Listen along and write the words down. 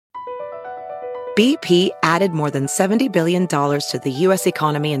BP added more than $70 billion to the U.S.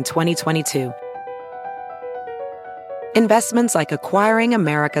 economy in 2022. Investments like acquiring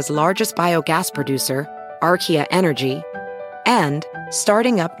America's largest biogas producer, Archaea Energy, and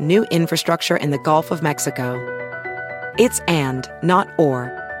starting up new infrastructure in the Gulf of Mexico. It's and, not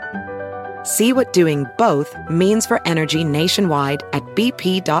or. See what doing both means for energy nationwide at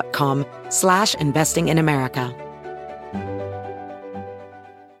bp.com/investing in America.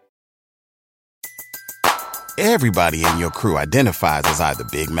 Everybody in your crew identifies as either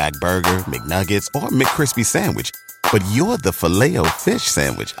Big Mac Burger, McNuggets, or McCrispy Sandwich. But you're the Filet-O-Fish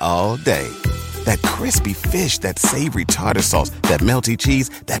Sandwich all day. That crispy fish, that savory tartar sauce, that melty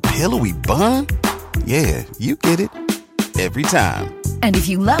cheese, that pillowy bun. Yeah, you get it. Every time. And if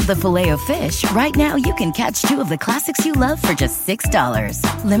you love the Filet-O-Fish, right now you can catch two of the classics you love for just $6.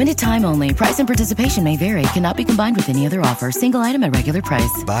 Limited time only. Price and participation may vary. Cannot be combined with any other offer. Single item at regular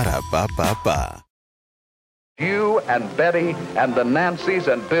price. Ba-da-ba-ba-ba. You and Betty and the Nancys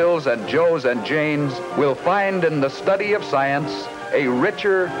and Bills and Joes and Janes will find in the study of science a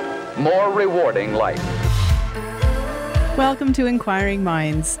richer, more rewarding life. Welcome to Inquiring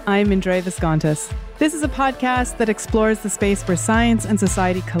Minds. I'm Indre Viscontis. This is a podcast that explores the space where science and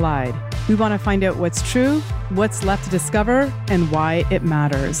society collide. We want to find out what's true, what's left to discover, and why it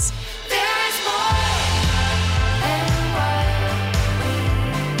matters.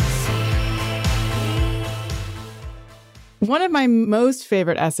 One of my most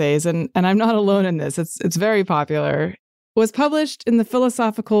favorite essays, and I'm not alone in this, it's very popular, was published in the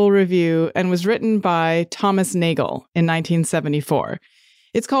Philosophical Review and was written by Thomas Nagel in 1974.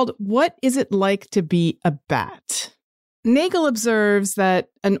 It's called, What Is It Like to Be a Bat? Nagel observes that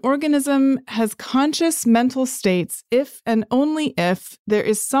an organism has conscious mental states if and only if there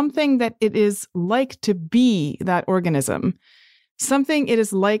is something that it is like to be that organism, something it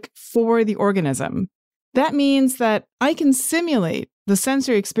is like for the organism. That means that I can simulate the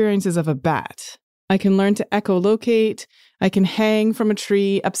sensory experiences of a bat. I can learn to echolocate. I can hang from a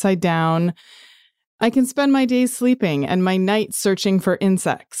tree upside down. I can spend my days sleeping and my nights searching for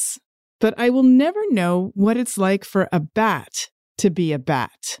insects. But I will never know what it's like for a bat to be a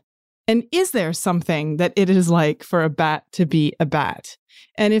bat. And is there something that it is like for a bat to be a bat?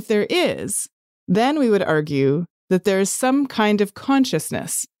 And if there is, then we would argue that there is some kind of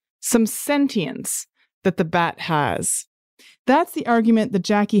consciousness, some sentience that the bat has. That's the argument that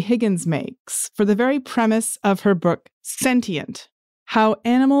Jackie Higgins makes for the very premise of her book, Sentient: How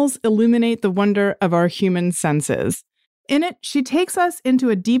Animals Illuminate the Wonder of Our Human Senses. In it, she takes us into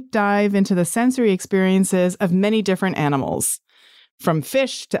a deep dive into the sensory experiences of many different animals, from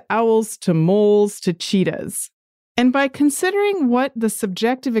fish to owls to moles to cheetahs. And by considering what the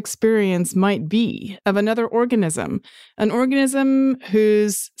subjective experience might be of another organism, an organism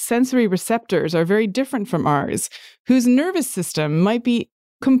whose sensory receptors are very different from ours, whose nervous system might be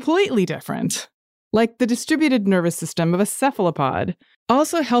completely different, like the distributed nervous system of a cephalopod,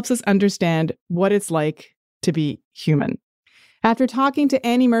 also helps us understand what it's like to be human. After talking to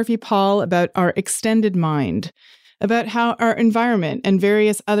Annie Murphy-Paul about our extended mind, about how our environment and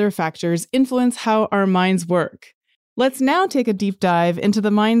various other factors influence how our minds work, let's now take a deep dive into the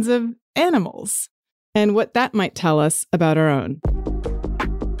minds of animals and what that might tell us about our own.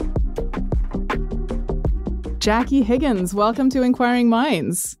 Jackie Higgins, welcome to Inquiring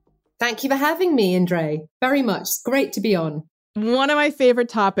Minds. Thank you for having me, Indre. Very much. It's great to be on. One of my favorite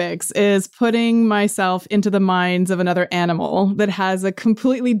topics is putting myself into the minds of another animal that has a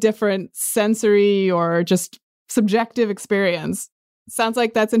completely different sensory or just subjective experience. Sounds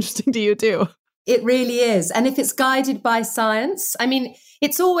like that's interesting to you too. It really is. And if it's guided by science, I mean,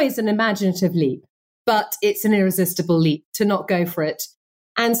 it's always an imaginative leap, but it's an irresistible leap to not go for it.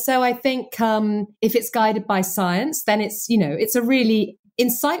 And so I think if it's guided by science, then it's a really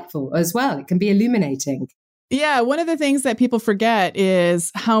insightful as well. It can be illuminating. Yeah, one of the things that people forget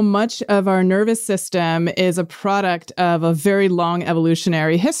is how much of our nervous system is a product of a very long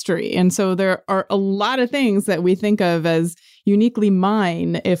evolutionary history. And so there are a lot of things that we think of as uniquely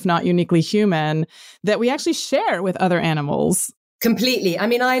mine, if not uniquely human, that we actually share with other animals. Completely. I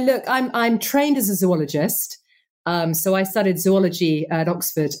mean, I'm trained as a zoologist. So I studied zoology at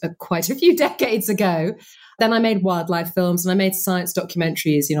Oxford quite a few decades ago. Then I made wildlife films and I made science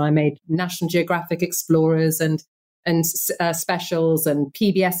documentaries. You know, I made National Geographic Explorers and specials and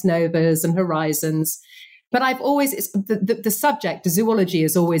PBS Novas and Horizons. But I've always, the subject, zoology,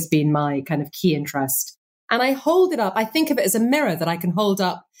 has always been my kind of key interest. And I hold it up. I think of it as a mirror that I can hold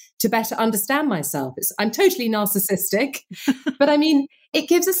up to better understand myself. I'm totally narcissistic, but I mean, it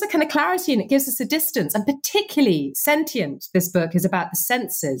gives us a kind of clarity and it gives us a distance. And particularly Sentient, this book, is about the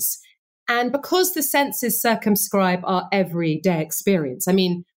senses. And because the senses circumscribe our everyday experience, I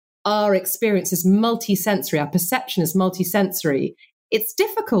mean, our experience is multisensory, our perception is multisensory. It's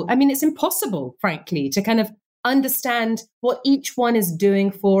difficult. I mean, it's impossible, frankly, to kind of understand what each one is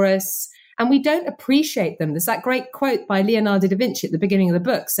doing for us. And we don't appreciate them. There's that great quote by Leonardo da Vinci at the beginning of the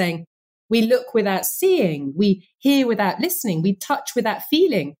book saying, we look without seeing, we hear without listening, we touch without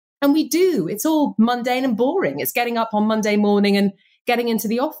feeling. And we do. It's all mundane and boring. It's getting up on Monday morning and getting into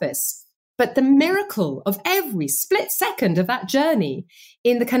the office. But the miracle of every split second of that journey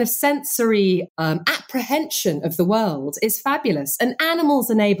in the kind of sensory apprehension of the world is fabulous. And animals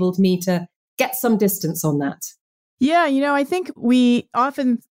enabled me to get some distance on that. Yeah, I think we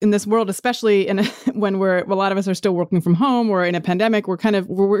often in this world, especially when a lot of us are still working from home or in a pandemic,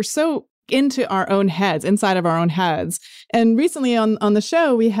 we're so into our own heads, inside of our own heads. And recently on the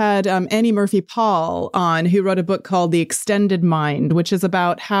show, we had Annie Murphy-Paul on, who wrote a book called The Extended Mind, which is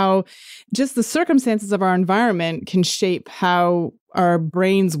about how just the circumstances of our environment can shape how our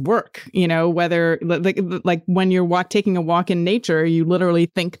brains work, whether like when you're taking a walk in nature, you literally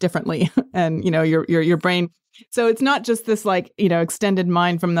think differently and, your brain. So it's not just this extended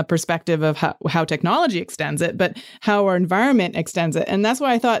mind from the perspective of how technology extends it, but how our environment extends it. And that's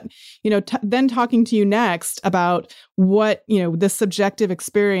why I thought, then talking to you next about what, the subjective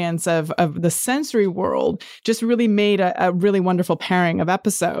experience of the sensory world just really made a really wonderful pairing of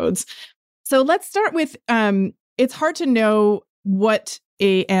episodes. So let's start with, it's hard to know what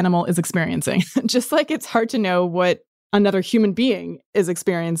an animal is experiencing, just like it's hard to know what another human being is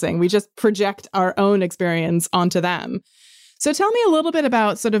experiencing. We just project our own experience onto them. So tell me a little bit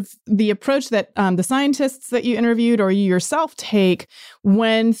about sort of the approach that the scientists that you interviewed or you yourself take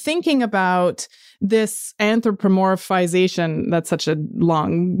when thinking about this anthropomorphization. That's such a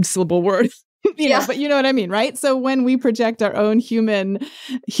long syllable word. But you know what I mean, right? So when we project our own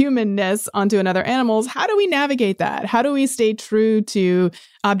humanness onto another animals, how do we navigate that? How do we stay true to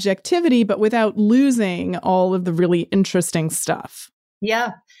objectivity, but without losing all of the really interesting stuff?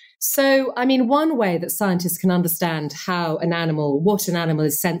 Yeah. So, I mean, one way that scientists can understand what an animal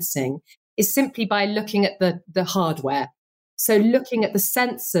is sensing is simply by looking at the hardware. So looking at the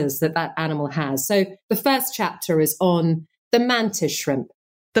sensors that animal has. So the first chapter is on the mantis shrimp.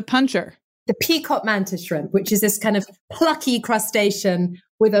 The puncher. The peacock mantis shrimp, which is this kind of plucky crustacean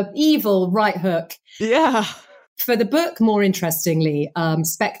with an evil right hook. Yeah. For the book, more interestingly,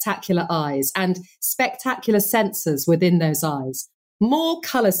 spectacular eyes and spectacular sensors within those eyes. More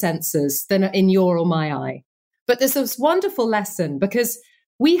color sensors than in your or my eye. But there's this wonderful lesson because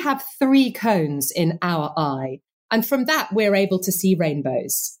we have 3 cones in our eye. And from that, we're able to see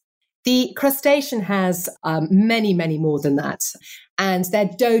rainbows. The crustacean has many, many more than that. And they're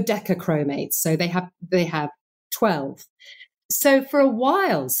dodecachromates. So they have 12. So for a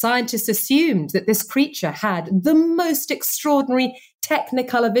while, scientists assumed that this creature had the most extraordinary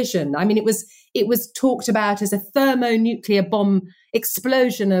technicolor vision. I mean, it was talked about as a thermonuclear bomb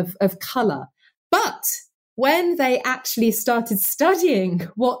explosion of color. But when they actually started studying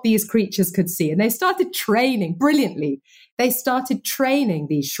what these creatures could see, and they started training brilliantly, they started training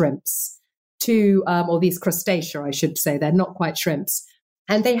these shrimps or these crustacea, I should say, they're not quite shrimps.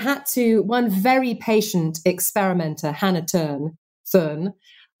 And they had to, one very patient experimenter, Hannah Thurn,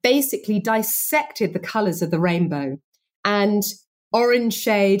 basically dissected the colors of the rainbow, and orange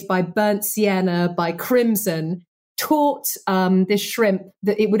shade by burnt sienna, by crimson, taught this shrimp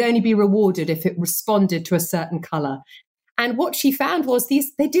that it would only be rewarded if it responded to a certain color. And what she found was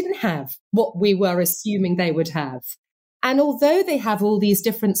they didn't have what we were assuming they would have. And although they have all these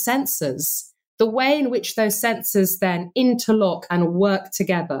different sensors, the way in which those sensors then interlock and work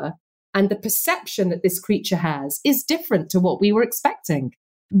together and the perception that this creature has is different to what we were expecting.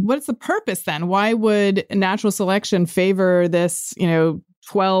 What's the purpose then? Why would natural selection favor this,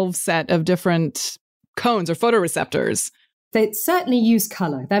 12 set of different cones or photoreceptors? They certainly use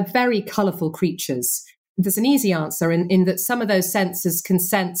color. They're very colorful creatures. There's an easy answer in that some of those sensors can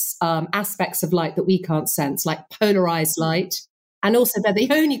sense aspects of light that we can't sense, like polarized light. And also they're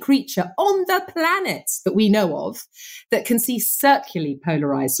the only creature on the planet that we know of that can see circularly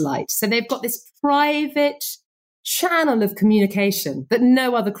polarized light. So they've got this private channel of communication that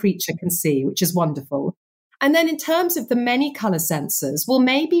no other creature can see, which is wonderful. And then in terms of the many color sensors, well,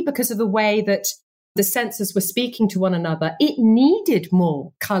 maybe because of the way that the sensors were speaking to one another, it needed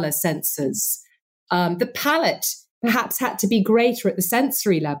more color sensors. The palette perhaps had to be greater at the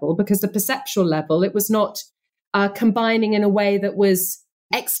sensory level because the perceptual level, it was not combining in a way that was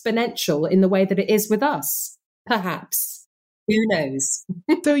exponential in the way that it is with us, perhaps. Who knows?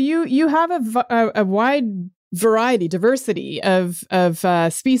 So you have a wide diversity of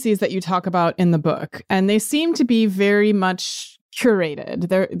species that you talk about in the book. And they seem to be very much curated.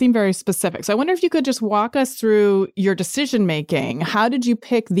 They're very specific. So I wonder if you could just walk us through your decision-making. How did you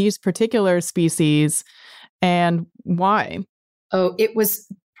pick these particular species and why? Oh, it was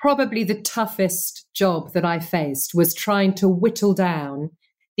probably the toughest job that I faced, was trying to whittle down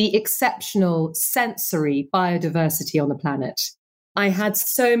the exceptional sensory biodiversity on the planet. I had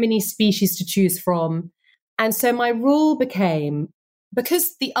so many species to choose from. And so my rule became,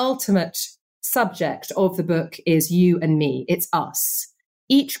 because the ultimate subject of the book is you and me, it's us.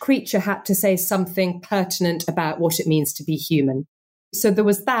 Each creature had to say something pertinent about what it means to be human. So there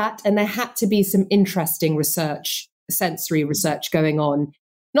was that, and there had to be some interesting research, sensory research going on.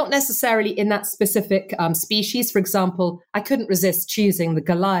 Not necessarily in that specific species. For example, I couldn't resist choosing the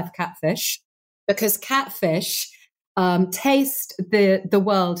Goliath catfish, because catfish taste the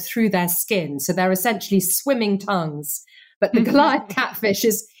world through their skin. So they're essentially swimming tongues. But the Goliath catfish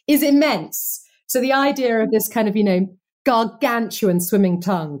is immense. So the idea of this kind of, gargantuan swimming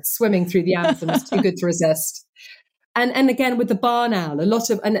tongue swimming through the Amazon is too good to resist. And again, with the barn owl,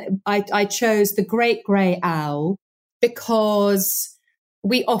 I chose the great grey owl because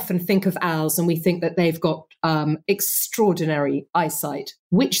we often think of owls and we think that they've got extraordinary eyesight,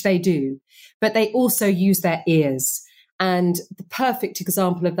 which they do, but they also use their ears. And the perfect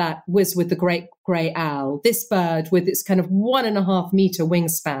example of that was with the great grey owl. This bird with its kind of 1.5 meter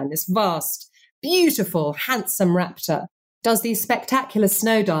wingspan, this vast, beautiful, handsome raptor, does these spectacular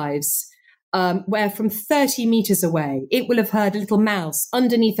snow dives where from 30 meters away, it will have heard a little mouse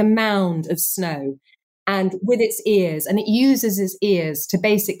underneath a mound of snow. And with its ears, and it uses its ears to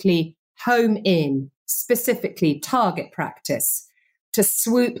basically home in, specifically target practice, to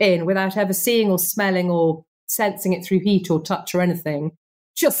swoop in without ever seeing or smelling or sensing it through heat or touch or anything,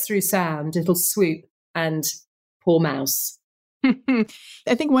 just through sound. It'll swoop and poor mouse.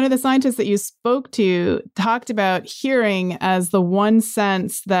 I think one of the scientists that you spoke to talked about hearing as the one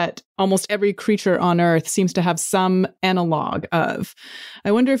sense that almost every creature on Earth seems to have some analog of.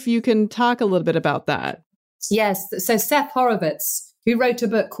 I wonder if you can talk a little bit about that. Yes. So Seth Horowitz, who wrote a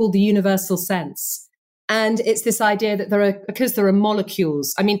book called The Universal Sense, and it's this idea that because there are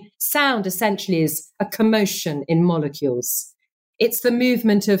molecules. I mean, sound essentially is a commotion in molecules. It's the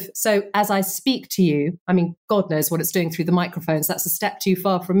movement of, so as I speak to you, I mean, God knows what it's doing through the microphones. That's a step too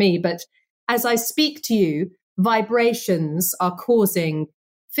far from me. But as I speak to you, vibrations are causing,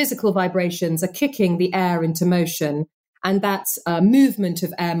 physical vibrations are kicking the air into motion. And that movement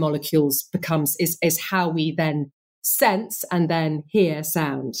of air molecules is how we then sense and then hear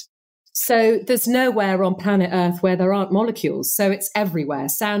sound. So there's nowhere on planet Earth where there aren't molecules. So it's everywhere.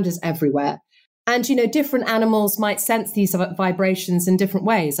 Sound is everywhere. And, different animals might sense these vibrations in different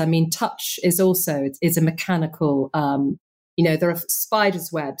ways. I mean, touch is a mechanical, there are spiders'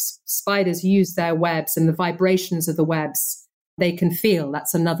 webs. Spiders use their webs and the vibrations of the webs they can feel.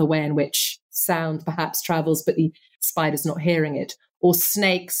 That's another way in which sound perhaps travels, but the spider's not hearing it. Or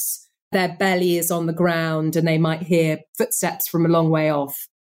snakes, their belly is on the ground and they might hear footsteps from a long way off.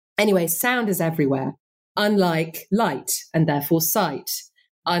 Anyway, sound is everywhere, unlike light and therefore sight.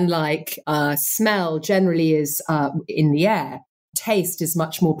 Unlike smell generally is in the air, taste is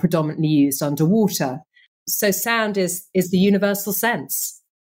much more predominantly used underwater. So sound is the universal sense.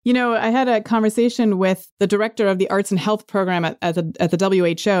 I had a conversation with the director of the Arts and Health program at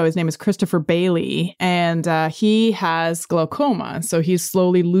the WHO. His name is Christopher Bailey, and he has glaucoma. So he's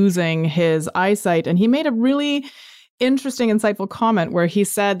slowly losing his eyesight. And he made a really interesting, insightful comment where he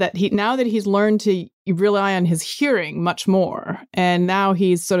said that now that he's learned to rely on his hearing much more, and now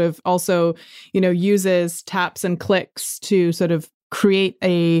he's sort of also, uses taps and clicks to sort of create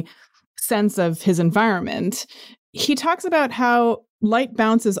a sense of his environment. He talks about how light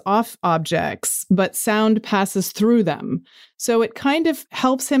bounces off objects, but sound passes through them. So it kind of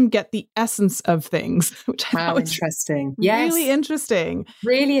helps him get the essence of things, which how interesting. Really interesting.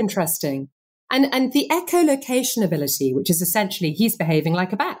 Really interesting. And the echolocation ability, which is essentially he's behaving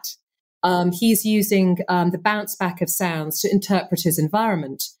like a bat. He's using the bounce back of sounds to interpret his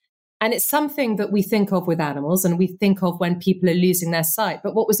environment. And it's something that we think of with animals and we think of when people are losing their sight.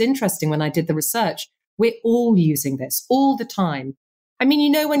 But what was interesting when I did the research, we're all using this all the time. I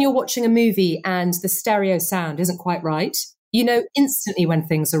mean, when you're watching a movie and the stereo sound isn't quite right, instantly when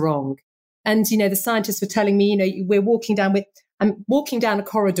things are wrong. And, the scientists were telling me, I'm walking down a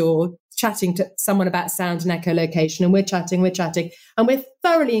corridor chatting to someone about sound and echolocation, and we're chatting, and we're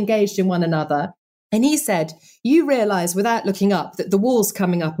thoroughly engaged in one another. And he said, you realize without looking up that the wall's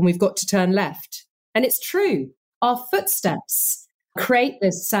coming up and we've got to turn left. And it's true. Our footsteps create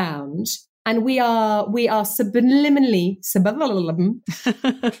this sound And we are subliminally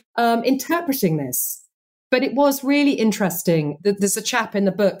interpreting this. But it was really interesting. There's a chap in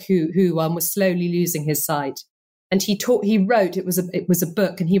the book who was slowly losing his sight, and he wrote. It was a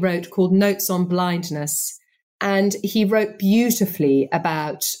book, and he wrote called Notes on Blindness, and he wrote beautifully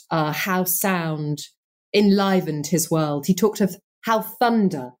about how sound enlivened his world. He talked of how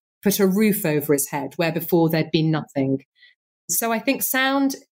thunder put a roof over his head where before there'd been nothing. So I think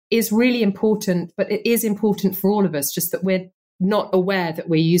sound is really important, but it is important for all of us, just that we're not aware that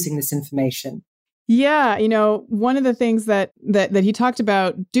we're using this information. Yeah, one of the things that he talked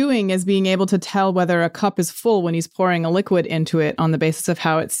about doing is being able to tell whether a cup is full when he's pouring a liquid into it on the basis of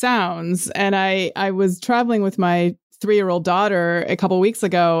how it sounds. And I was traveling with my 3-year-old daughter a couple of weeks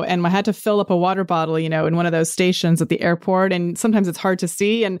ago, and I had to fill up a water bottle, in one of those stations at the airport. And sometimes it's hard to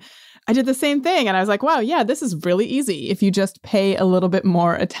see. And I did the same thing. And I was like, wow, yeah, this is really easy if you just pay a little bit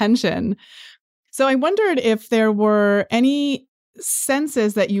more attention. So I wondered if there were any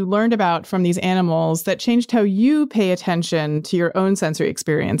senses that you learned about from these animals that changed how you pay attention to your own sensory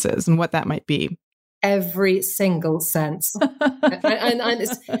experiences and what that might be. Every single sense. and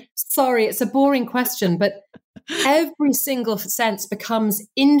it's a boring question, but every single sense becomes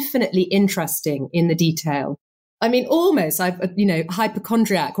infinitely interesting in the detail. I mean, almost,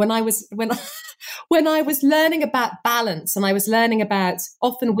 hypochondriac. When I was learning about balance, and I was learning about,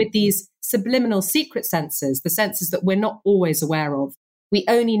 often with these subliminal secret senses, the senses that we're not always aware of, we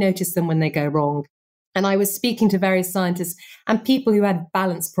only notice them when they go wrong. And I was speaking to various scientists and people who had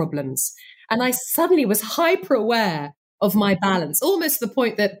balance problems. And I suddenly was hyper aware of my balance, almost to the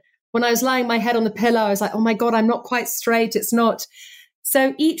point that when I was lying my head on the pillow, I was like, oh my God, I'm not quite straight. It's not.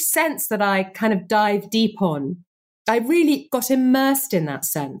 So each sense that I kind of dive deep on, I really got immersed in that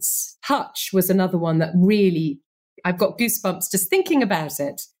sense. Touch was another one that really, I've got goosebumps just thinking about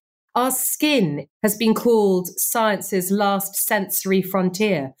it. Our skin has been called science's last sensory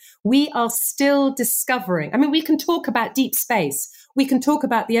frontier. We are still discovering. I mean, we can talk about deep space, we can talk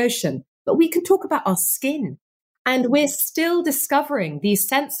about the ocean, but we can talk about our skin. And we're still discovering these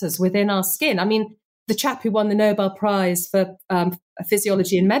sensors within our skin. I mean, the chap who won the Nobel Prize for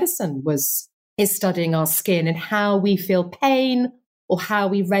physiology and medicine is studying our skin and how we feel pain or how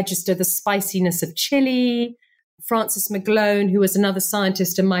we register the spiciness of chili. Francis McGlone, who was another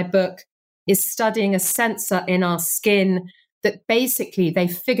scientist in my book, is studying a sensor in our skin that basically they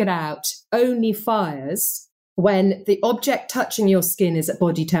figured out only fires when the object touching your skin is at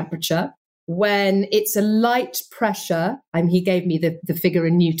body temperature, when it's a light pressure, he gave me the figure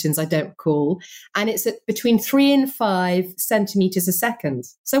in newtons, I don't recall, and it's at between 3 and 5 centimeters a second.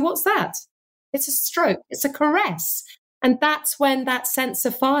 So what's that? It's a stroke. It's a caress. And that's when that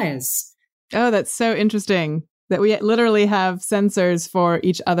sensor fires. Oh, that's so interesting that we literally have sensors for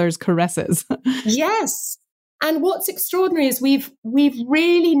each other's caresses. Yes. And what's extraordinary is we've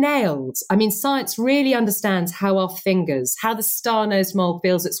really nailed, science really understands how our fingers, how the star-nosed mole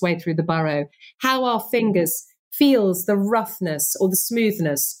feels its way through the burrow, how our fingers feels the roughness or the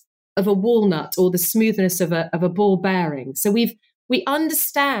smoothness of a walnut or the smoothness of a ball bearing. So we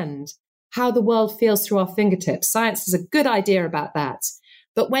understand how the world feels through our fingertips. Science has a good idea about that.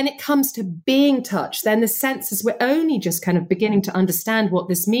 But when it comes to being touched, then the senses, we're only just kind of beginning to understand what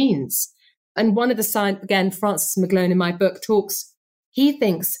this means. And one of the science, again, Francis McGlone in my book he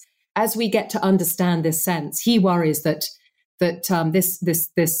thinks as we get to understand this sense, he worries that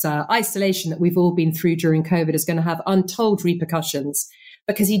this isolation that we've all been through during COVID is going to have untold repercussions,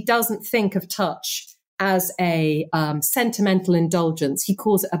 because he doesn't think of touch as a sentimental indulgence. He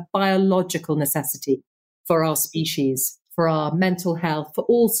calls it a biological necessity for our species, for our mental health, for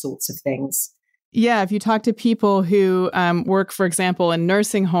all sorts of things. Yeah, if you talk to people who work, for example, in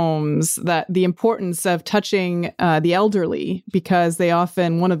nursing homes, that the importance of touching the elderly, because they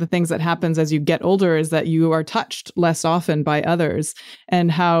often, one of the things that happens as you get older is that you are touched less often by others,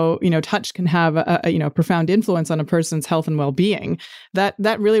 and how, touch can have a profound influence on a person's health and well-being.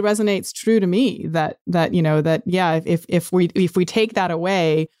 That really resonates true to me, that if we take that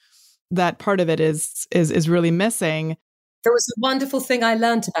away, that part of it is really missing. There was a wonderful thing I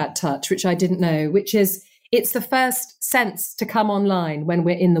learned about touch, which I didn't know, which is it's the first sense to come online when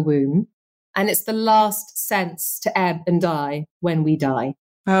we're in the womb, and it's the last sense to ebb and die when we die.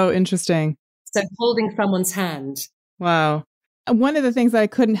 Oh, interesting. So holding someone's hand. Wow. One of the things that I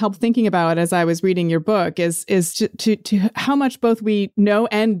couldn't help thinking about as I was reading your book is to how much both we know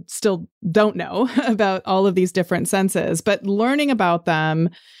and still don't know about all of these different senses. But learning about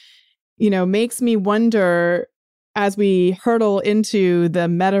them, makes me wonder, as we hurtle into the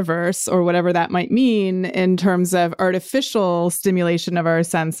metaverse or whatever that might mean in terms of artificial stimulation of our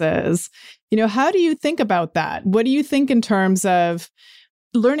senses, how do you think about that? What do you think in terms of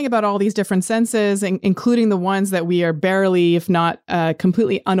learning about all these different senses, including the ones that we are barely, if not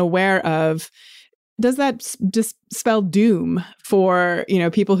completely unaware of? Does that just spell doom for,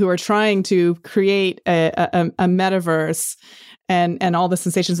 people who are trying to create a metaverse and all the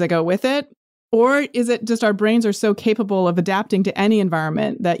sensations that go with it? Or is it just our brains are so capable of adapting to any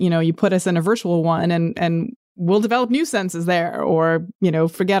environment that, you put us in a virtual one and we'll develop new senses there or,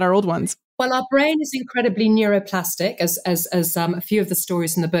 forget our old ones? Well, our brain is incredibly neuroplastic, as a few of the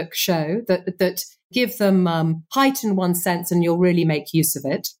stories in the book show, that give them heighten one sense and you'll really make use of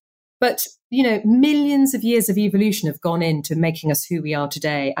it. But, millions of years of evolution have gone into making us who we are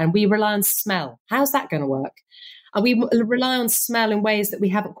today, and we rely on smell. How's that going to work? And we rely on smell in ways that we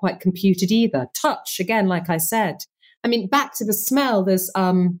haven't quite computed either. Touch, again, like I said. I mean, back to the smell, there's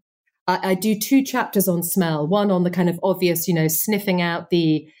I do 2 chapters on smell, one on the kind of obvious, sniffing out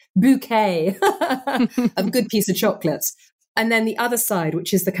the bouquet of a good piece of chocolate. And then the other side,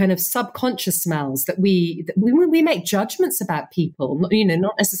 which is the kind of subconscious smells that we make judgments about people,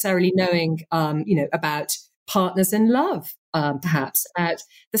 not necessarily knowing, about partners in love, perhaps, about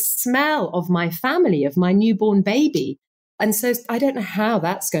the smell of my family, of my newborn baby. And so I don't know how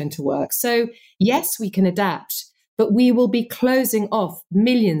that's going to work. So yes, we can adapt, but we will be closing off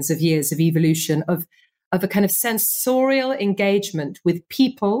millions of years of evolution of a kind of sensorial engagement with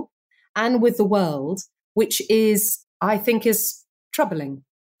people and with the world, which is, I think, is troubling,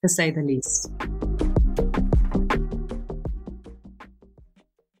 to say the least.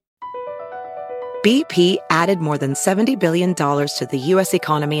 BP added more than $70 billion to the U.S.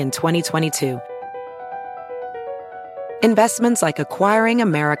 economy in 2022. Investments like acquiring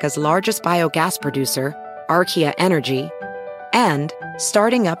America's largest biogas producer, Archaea Energy, and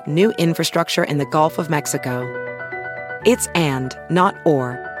starting up new infrastructure in the Gulf of Mexico. It's and, not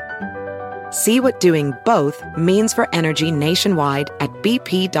or. See what doing both means for energy nationwide at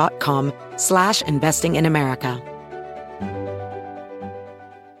bp.com/investing in America.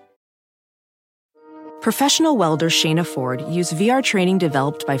 Professional welder Shayna Ford used VR training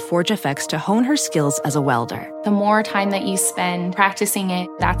developed by ForgeFX to hone her skills as a welder. The more time that you spend practicing it,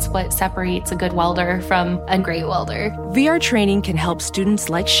 that's what separates a good welder from a great welder. VR training can help students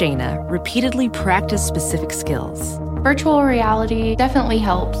like Shayna repeatedly practice specific skills. Virtual reality definitely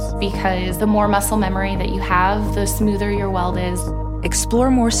helps because the more muscle memory that you have, the smoother your weld is. Explore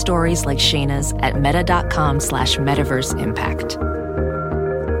more stories like Shayna's at meta.com/metaverseimpact.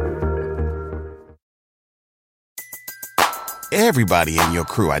 Everybody in your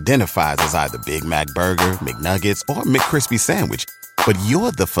crew identifies as either Big Mac Burger, McNuggets, or McCrispy Sandwich. But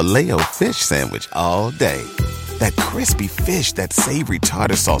you're the Filet-O-Fish Sandwich all day. That crispy fish, that savory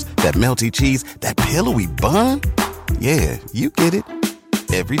tartar sauce, that melty cheese, that pillowy bun. Yeah, you get it.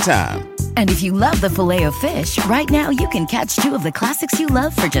 Every time. And if you love the Filet-O-Fish, right now you can catch 2 of the classics you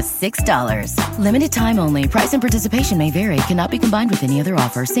love for just $6. Limited time only. Price and participation may vary. Cannot be combined with any other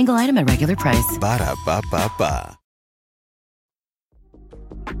offer. Single item at regular price. Ba-da-ba-ba-ba.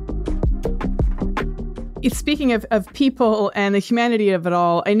 Speaking of people and the humanity of it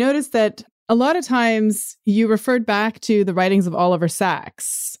all, I noticed that a lot of times you referred back to the writings of Oliver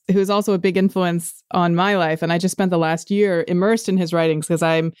Sacks, who's also a big influence on my life. And I just spent the last year immersed in his writings because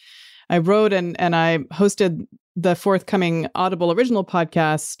I wrote and I hosted the forthcoming Audible original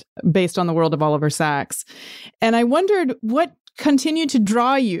podcast based on the world of Oliver Sacks. And I wondered what continued to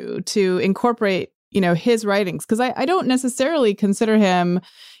draw you to incorporate, his writings, because I don't necessarily consider him,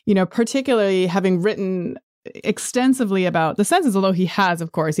 particularly having written extensively about the senses, although he has,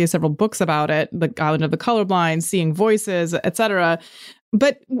 of course, he has several books about it, The Island of the Colorblind, Seeing Voices, etc.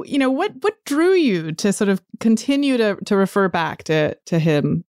 But, what drew you to sort of continue to refer back to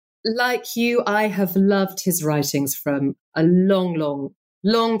him? Like you, I have loved his writings from a long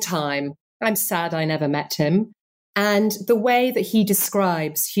time. I'm sad I never met him. And the way that he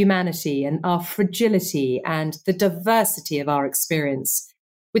describes humanity and our fragility and the diversity of our experience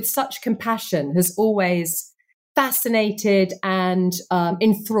with such compassion has always fascinated and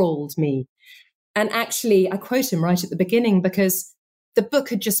enthralled me. And actually, I quote him right at the beginning because the book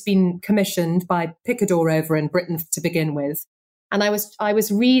had just been commissioned by Picador over in Britain to begin with. And I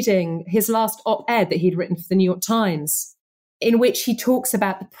was reading his last op-ed that he'd written for the New York Times, in which he talks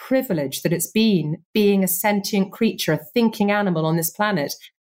about the privilege that it's been being a sentient creature, a thinking animal on this planet.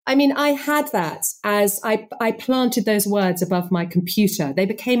 I mean, I had that as I planted those words above my computer. They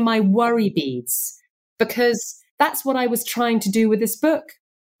became my worry beads because that's what I was trying to do with this book.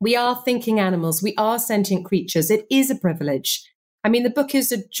 We are thinking animals. We are sentient creatures. It is a privilege. I mean, the book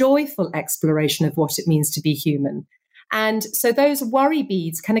is a joyful exploration of what it means to be human. And so those worry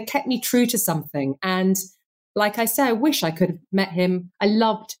beads kind of kept me true to something. And like I say, I wish I could have met him. I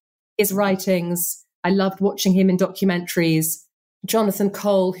loved his writings. I loved watching him in documentaries. Jonathan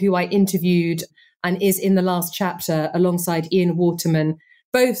Cole, who I interviewed and is in the last chapter alongside Ian Waterman.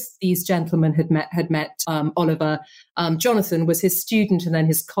 Both these gentlemen had met Oliver. Jonathan was his student and then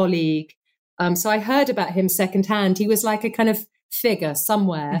his colleague. So I heard about him secondhand. He was like a kind of figure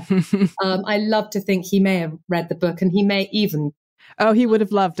somewhere. I love to think he may have read the book, and he may even... Oh, he would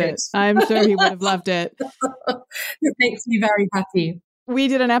have loved it. I'm sure he would have loved it. It makes me very happy. We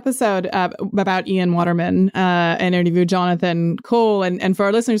did an episode about Ian Waterman and interviewed Jonathan Cole. And for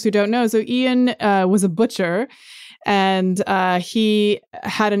our listeners who don't know, so Ian was a butcher, and he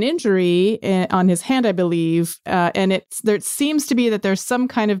had an injury on his hand, I believe. And there seems to be that there's some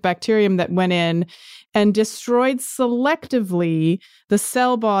kind of bacterium that went in and destroyed selectively the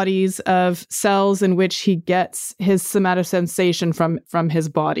cell bodies of cells in which he gets his somatosensation from his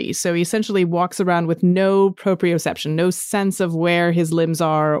body. So he essentially walks around with no proprioception, no sense of where his limbs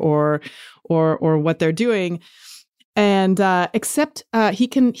are or what they're doing, and except he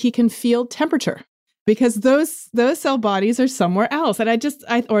can feel temperature, because those cell bodies are somewhere else,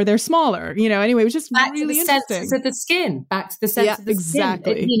 and or they're smaller. Anyway, it was just back really to the interesting. Sense of the skin, back to the sense of the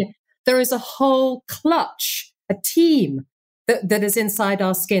exactly. skin. There is a whole clutch, a team that is inside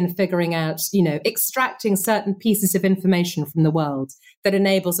our skin, figuring out, extracting certain pieces of information from the world that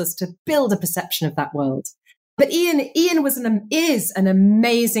enables us to build a perception of that world. But Ian is an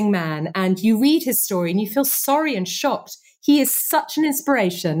amazing man, and you read his story and you feel sorry and shocked. He is such an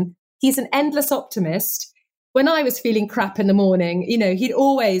inspiration. He's an endless optimist. When I was feeling crap in the morning, he'd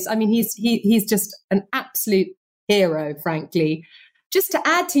always, he's just an absolute hero, frankly. Just to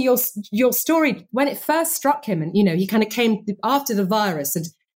add to your story, when it first struck him, and, he kind of came after the virus had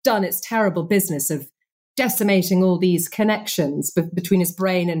done its terrible business of decimating all these connections between his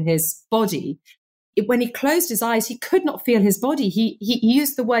brain and his body. When he closed his eyes, he could not feel his body. He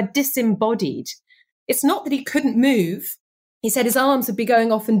used the word disembodied. It's not that he couldn't move. He said his arms would be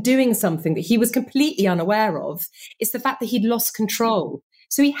going off and doing something that he was completely unaware of. It's the fact that he'd lost control.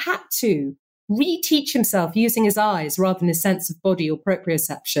 So he had to reteach himself using his eyes rather than his sense of body or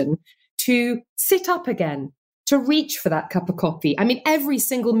proprioception to sit up again, to reach for that cup of coffee. Every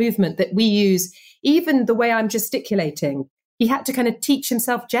single movement that we use, even the way I'm gesticulating, he had to kind of teach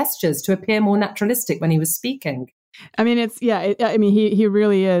himself gestures to appear more naturalistic when he was speaking. He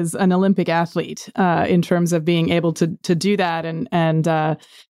really is an Olympic athlete in terms of being able to do that.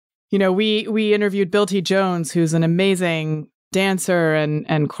 We interviewed Bill T. Jones, who's an amazing dancer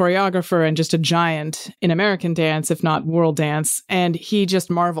and choreographer and just a giant in American dance, if not world dance. And he just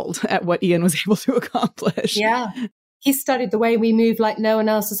marveled at what Ian was able to accomplish. Yeah. He studied the way we move like no one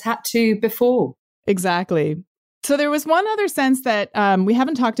else has had to before. Exactly. So there was one other sense that we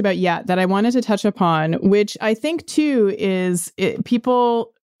haven't talked about yet that I wanted to touch upon, which I think, too, is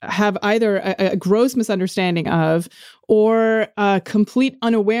people have either a gross misunderstanding of or a complete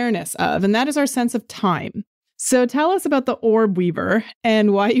unawareness of, and that is our sense of time. So tell us about the orb weaver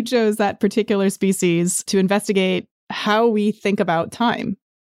and why you chose that particular species to investigate how we think about time.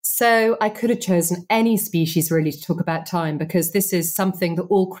 So I could have chosen any species really to talk about time, because this is something that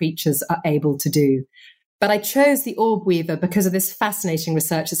all creatures are able to do. But I chose the orb weaver because of this fascinating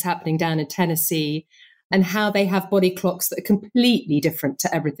research that's happening down in Tennessee, and how they have body clocks that are completely different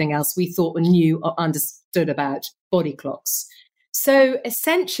to everything else we thought we knew or understood about body clocks. So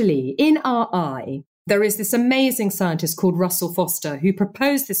essentially, in our eye, there is this amazing scientist called Russell Foster who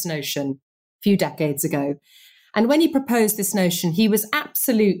proposed this notion a few decades ago. And when he proposed this notion, he was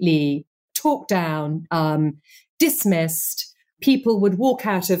absolutely talked down, dismissed. People would walk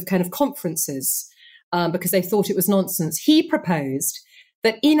out of kind of conferences because they thought it was nonsense. He proposed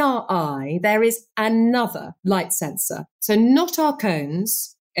that in our eye, there is another light sensor. So not our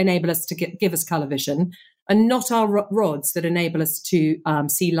cones enable us to give us color vision, and not our rods that enable us to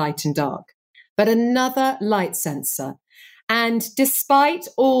see light and dark, but another light sensor. And despite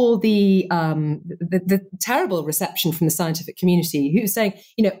all the terrible reception from the scientific community, who's saying,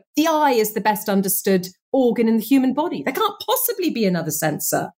 the eye is the best understood organ in the human body, there can't possibly be another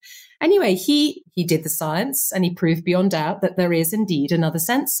sensor. Anyway, he did the science, and he proved beyond doubt that there is indeed another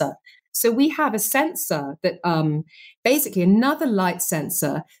sensor. So we have a sensor that basically another light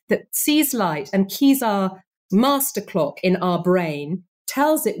sensor that sees light and keys our master clock in our brain,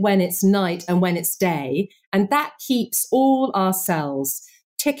 tells it when it's night and when it's day, and that keeps all our cells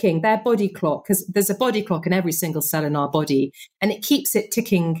ticking, their body clock, because there's a body clock in every single cell in our body, and it keeps it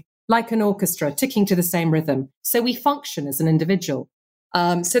ticking like an orchestra, ticking to the same rhythm. So we function as an individual.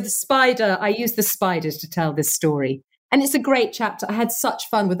 So the spider, I use the spiders to tell this story. And it's a great chapter. I had such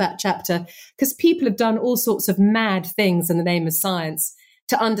fun with that chapter because people have done all sorts of mad things in the name of science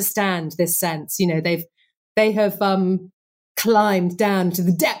to understand this sense. You know, they have climbed down to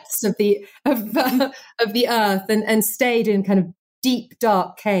the depths of the earth and stayed in kind of deep,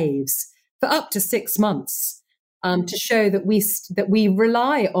 dark caves for up to 6 months to show that we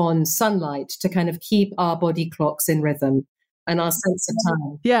rely on sunlight to kind of keep our body clocks in rhythm and our sense of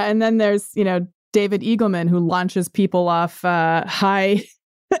time. Yeah, and then there's David Eagleman, who launches people off high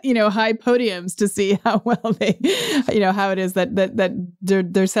podiums to see how well they, how it is that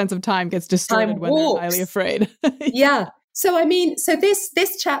their sense of time gets distorted when they're highly afraid. Yeah. So,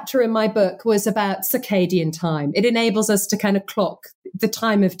 this chapter in my book was about circadian time. It enables us to kind of clock the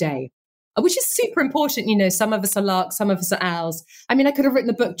time of day, which is super important. Some of us are larks, some of us are owls. I could have written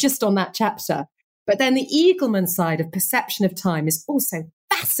a book just on that chapter. But then the Eagleman side of perception of time is also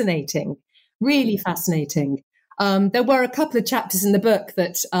fascinating. Really fascinating. There were a couple of chapters in the book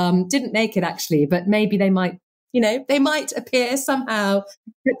that didn't make it actually, but maybe they might appear somehow.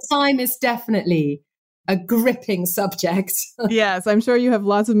 But time is definitely a gripping subject. Yes, I'm sure you have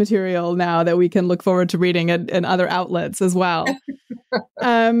lots of material now that we can look forward to reading in other outlets as well.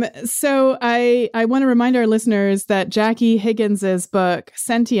 So I want to remind our listeners that Jackie Higgins's book,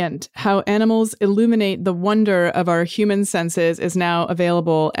 Sentient: How Animals Illuminate the Wonder of Our Human Senses, is now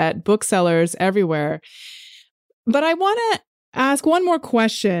available at booksellers everywhere. But I want to ask one more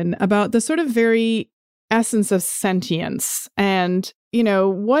question about the sort of very essence of sentience. And,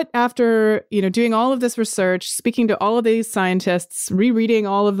 what after, doing all of this research, speaking to all of these scientists, rereading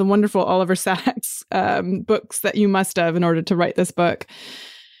all of the wonderful Oliver Sacks books that you must have in order to write this book,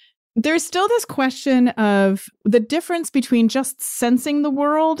 there's still this question of the difference between just sensing the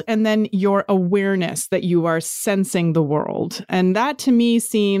world and then your awareness that you are sensing the world. And that to me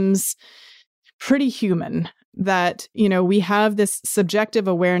seems pretty human. That, we have this subjective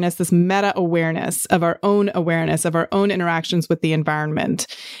awareness, this meta awareness of our own interactions with the environment.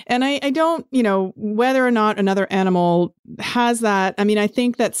 And I don't, whether or not another animal has that. I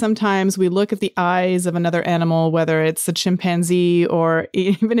think that sometimes we look at the eyes of another animal, whether it's a chimpanzee or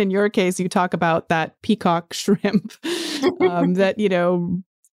even in your case, you talk about that peacock shrimp that,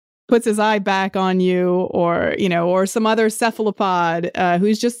 puts his eye back on you, or some other cephalopod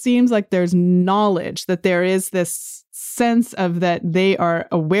who just seems like there's knowledge, that there is this sense of that they are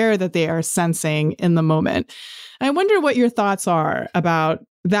aware that they are sensing in the moment. I wonder what your thoughts are about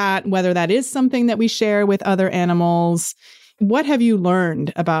that, whether that is something that we share with other animals. What have you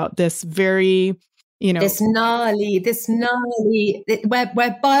learned about this very, this gnarly,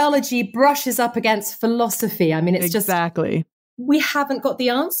 where biology brushes up against philosophy? It's exactly. We haven't got the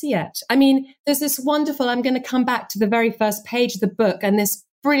answer yet. There's this wonderful, I'm going to come back to the very first page of the book, and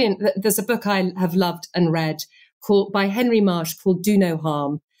there's a book I have loved and read by Henry Marsh called Do No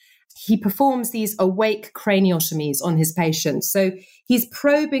Harm. He performs these awake craniotomies on his patients. So he's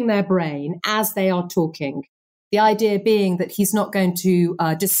probing their brain as they are talking. The idea being that he's not going to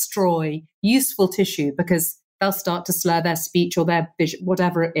destroy useful tissue because they'll start to slur their speech or their vision,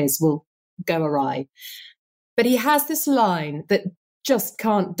 whatever it is, will go awry. But he has this line that just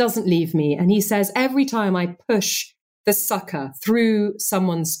doesn't leave me. And he says, every time I push the sucker through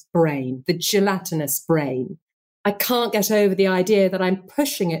someone's brain, the gelatinous brain, I can't get over the idea that I'm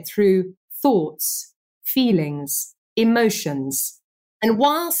pushing it through thoughts, feelings, emotions. And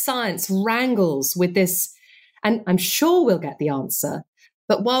while science wrangles with this, and I'm sure we'll get the answer,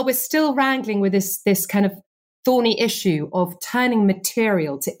 but while we're still wrangling with this kind of thorny issue of turning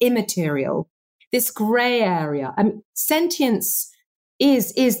material to immaterial, this gray area. Sentience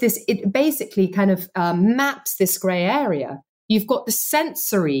is this, it basically kind of maps this gray area. You've got the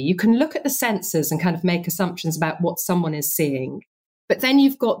sensory, you can look at the senses and kind of make assumptions about what someone is seeing. But then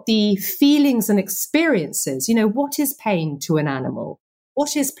you've got the feelings and experiences. What is pain to an animal?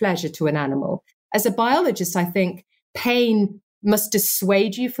 What is pleasure to an animal? As a biologist, I think pain must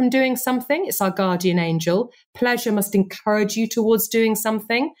dissuade you from doing something. It's our guardian angel. Pleasure must encourage you towards doing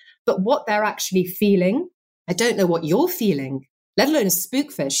something. But what they're actually feeling, I don't know what you're feeling, let alone a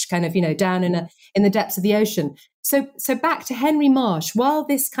spookfish kind of, down in the depths of the ocean. So back to Henry Marsh, while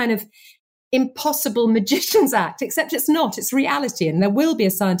this kind of impossible magician's act, except it's not, it's reality, and there will be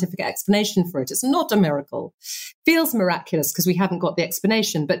a scientific explanation for it. It's not a miracle. Feels miraculous because we haven't got the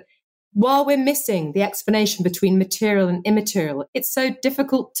explanation. But while we're missing the explanation between material and immaterial, it's so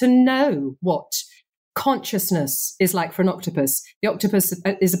difficult to know what consciousness is like for an octopus. The octopus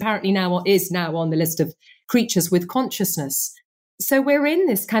is apparently now on the list of creatures with consciousness. So we're in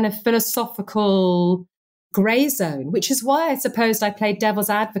this kind of philosophical gray zone, which is why I suppose I played devil's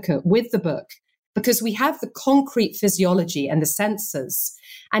advocate with the book, because we have the concrete physiology and the senses.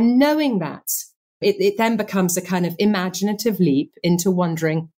 And knowing that, it then becomes a kind of imaginative leap into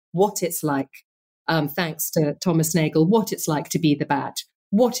wondering what it's like, thanks to Thomas Nagel, what it's like to be the bat,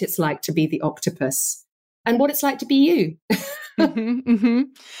 what it's like to be the octopus, and what it's like to be you.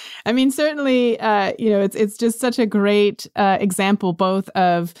 I mean, certainly, it's just such a great example, both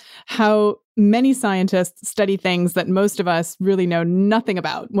of how many scientists study things that most of us really know nothing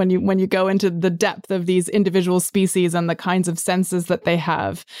about when you go into the depth of these individual species and the kinds of senses that they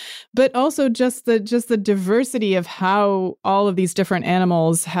have, but also just the diversity of how all of these different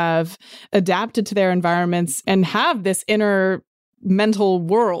animals have adapted to their environments and have this inner mental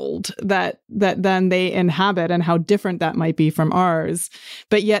world that then they inhabit, and how different that might be from ours,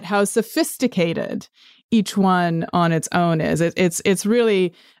 but yet how sophisticated each one on its own is. It's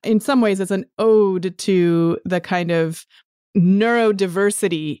really, in some ways, it's an ode to the kind of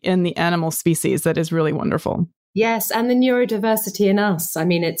neurodiversity in the animal species that is really wonderful. Yes, and the neurodiversity in us. I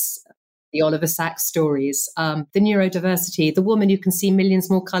mean, it's the Oliver Sacks stories, the neurodiversity, the woman who can see millions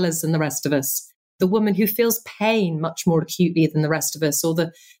more colors than the rest of us, the woman who feels pain much more acutely than the rest of us, or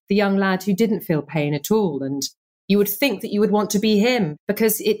the young lad who didn't feel pain at all. And you would think that you would want to be him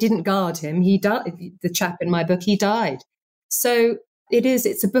because it didn't guard him. He died. The chap in my book, he died. So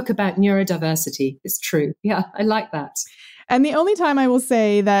it's a book about neurodiversity. It's true. Yeah, I like that. And the only time I will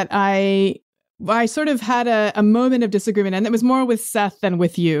say that I sort of had a moment of disagreement, and it was more with Seth than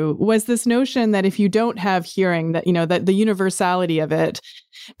with you, was this notion that if you don't have hearing, that, that the universality of it,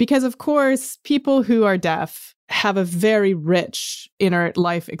 because of course, people who are deaf have a very rich inner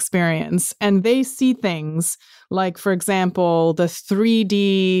life experience, and they see things like, for example, the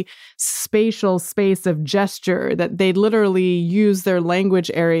 3D spatial space of gesture that they literally use their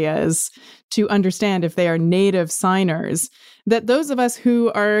language areas to understand if they are native signers, that those of us who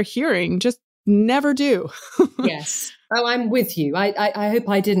are hearing just never do. Yes. Oh, I'm with you. I hope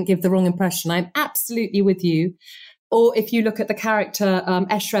I didn't give the wrong impression. I'm absolutely with you. Or if you look at the character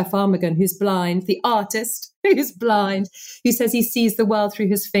Eshref Armagan, who's blind, the artist who's blind, who says he sees the world through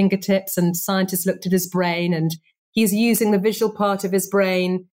his fingertips, and scientists looked at his brain and he's using the visual part of his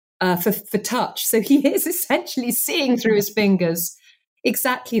brain for touch. So he is essentially seeing through his fingers.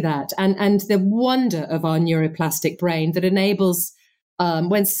 Exactly that. And the wonder of our neuroplastic brain that enables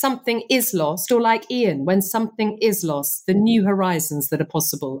when something is lost, or like Ian, when something is lost, the new horizons that are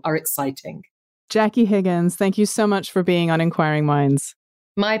possible are exciting. Jackie Higgins, thank you so much for being on Inquiring Minds.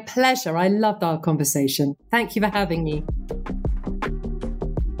 My pleasure. I loved our conversation. Thank you for having me.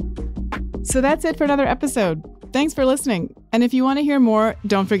 So that's it for another episode. Thanks for listening. And if you want to hear more,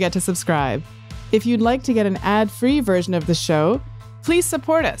 don't forget to subscribe. If you'd like to get an ad-free version of the show, please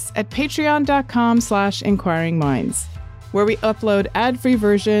support us at patreon.com/inquiringminds, where we upload ad-free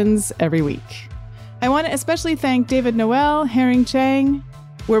versions every week. I want to especially thank David Noel, Herring Chang,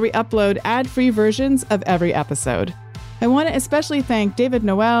 where we upload ad-free versions of every episode. I want to especially thank David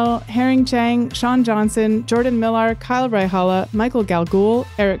Noel, Herring Chang, Sean Johnson, Jordan Millar, Kyle Reihala, Michael Galgul,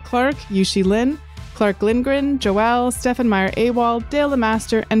 Eric Clark, Yushi Lin, Clark Lindgren, Joelle, Stefan Meyer-Awald, Dale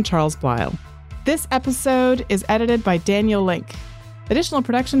Lemaster, and Charles Blyle. This episode is edited by Daniel Link. Additional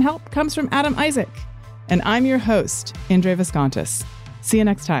production help comes from Adam Isaac. And I'm your host, Indre Viscontis. See you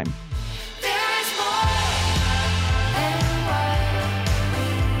next time.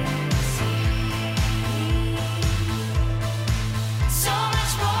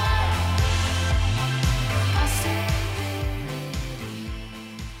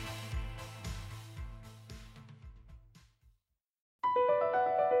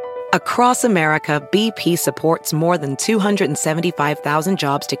 Across America, BP supports more than 275,000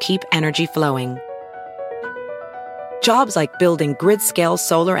 jobs to keep energy flowing. Jobs like building grid-scale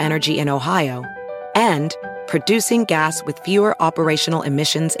solar energy in Ohio and producing gas with fewer operational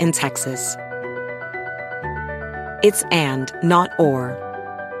emissions in Texas. It's and, not or.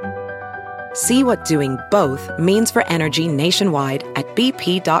 See what doing both means for energy nationwide at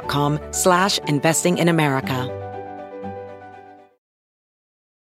bp.com/investing in America.